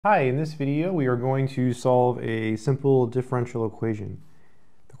Hi, in this video we are going to solve a simple differential equation.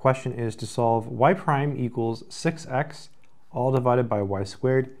 The question is to solve y prime equals 6x all divided by y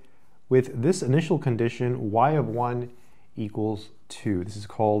squared with this initial condition y of 1 equals 2. This is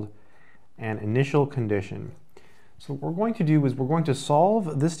called an initial condition. So what we're going to do is we're going to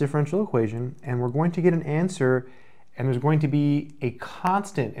solve this differential equation and we're going to get an answer, and there's going to be a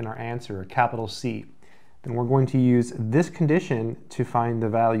constant in our answer, a capital C. Then we're going to use this condition to find the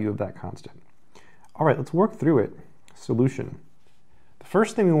value of that constant. All right, let's work through it. Solution. The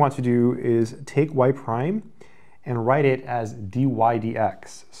first thing we want to do is take y prime and write it as dy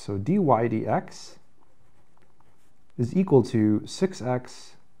dx. So dy dx is equal to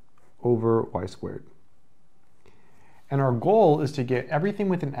 6x over y squared. And our goal is to get everything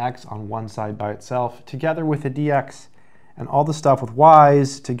with an x on one side by itself together with a dx, and all the stuff with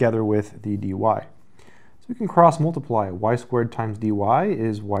y's together with the dy. So we can cross multiply. Y squared times dy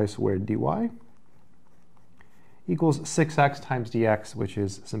is y squared dy equals 6x times dx, which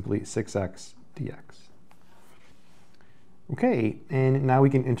is simply 6x dx. Okay, and now we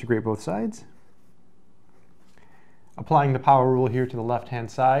can integrate both sides. Applying the power rule here to the left-hand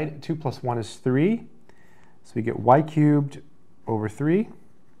side, 2 plus 1 is 3. So we get y cubed over 3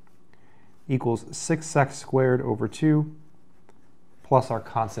 equals 6x squared over 2 plus our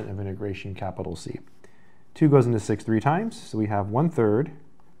constant of integration, capital C. 2 goes into 6 3 times, so we have 1/3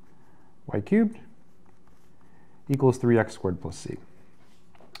 y cubed equals 3x squared plus c.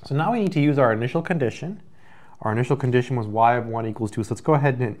 So now we need to use our initial condition. Our initial condition was y of 1 equals 2, so let's go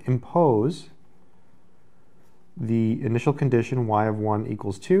ahead and impose the initial condition y of 1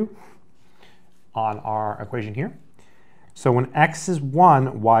 equals 2 on our equation here. So when x is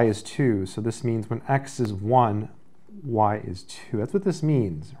 1, y is 2. So this means when x is 1, y is 2. That's what this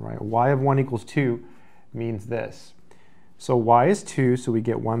means, right? Y of 1 equals 2 means this. So y is 2, so we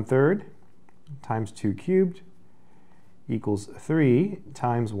get 1/3 times 2 cubed equals 3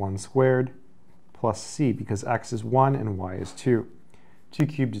 times 1 squared plus c, because x is 1 and y is 2. 2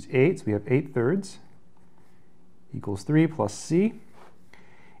 cubed is 8, so we have 8/3 equals 3 plus c.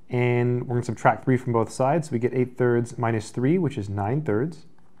 And we're going to subtract 3 from both sides, so we get 8/3 minus 3, which is 9/3.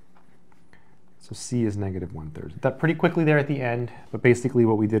 So c is negative 1/3. That pretty quickly there at the end, but basically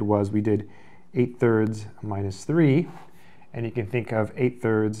what we did was we did 8/3 minus 3, and you can think of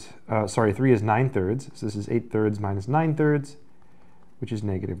 3 is 9/3, so this is 8/3 minus 9/3, which is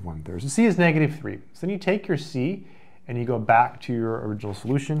negative 1/3. So c is negative 3. So then you take your c and you go back to your original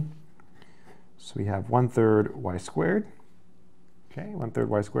solution. So we have 1/3 y squared, okay, 1/3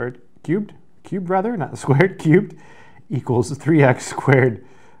 y squared cubed not squared, cubed, equals 3x squared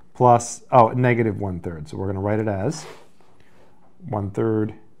plus, negative 1/3. So we're going to write it as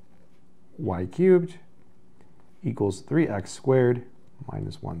 1/3 y cubed equals 3x squared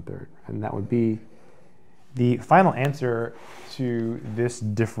minus 1/3. And that would be the final answer to this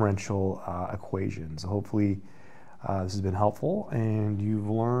differential equation. So hopefully this has been helpful and you've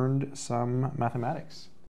learned some mathematics.